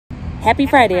Happy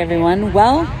Friday, everyone.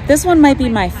 Well, this one might be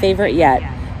my favorite yet.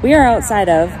 We are outside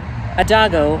of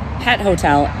ADOGO Pet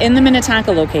Hotel in the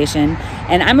Minnetonka location,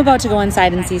 and I'm about to go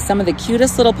inside and see some of the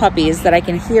cutest little puppies that I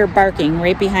can hear barking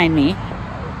right behind me.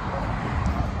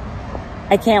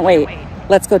 I can't wait.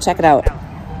 Let's go check it out.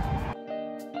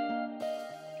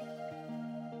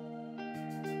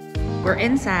 We're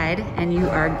inside and you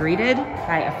are greeted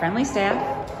by a friendly staff,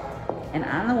 and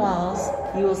on the walls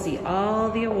you will see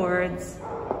all the awards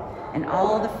and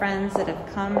all the friends that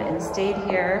have come and stayed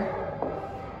here.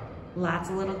 Lots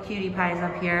of little cutie pies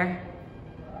up here.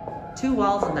 2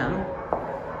 walls of them.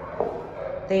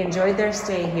 They enjoyed their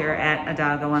stay here at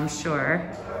ADOGO, I'm sure.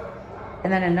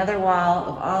 And then another wall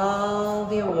of all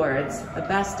the awards. The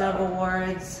Best of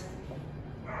Awards,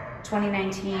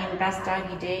 2019 Best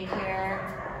Doggy Daycare.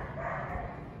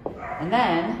 And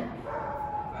then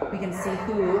we can see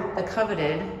who the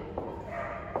coveted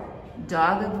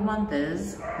Dog of the Month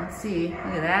is. Let's see, look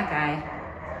at that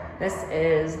guy. This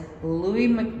is Louie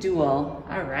McDougal.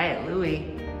 All right,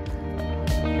 Louie.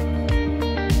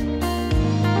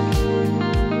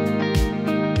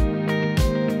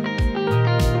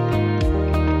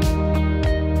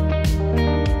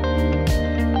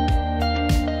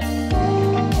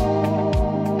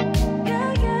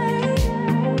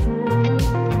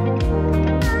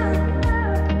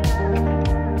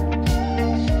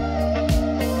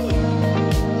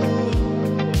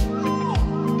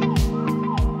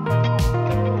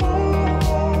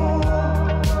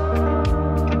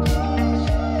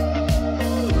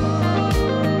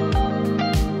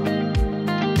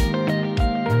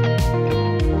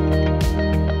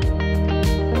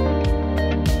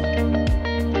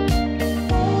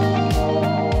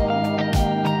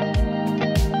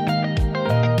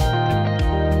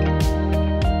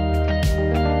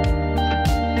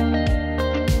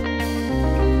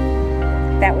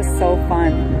 That was so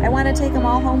fun. I want to take them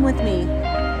all home with me.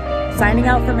 Signing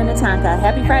out from Minnetonka.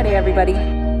 Happy Friday,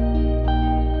 everybody.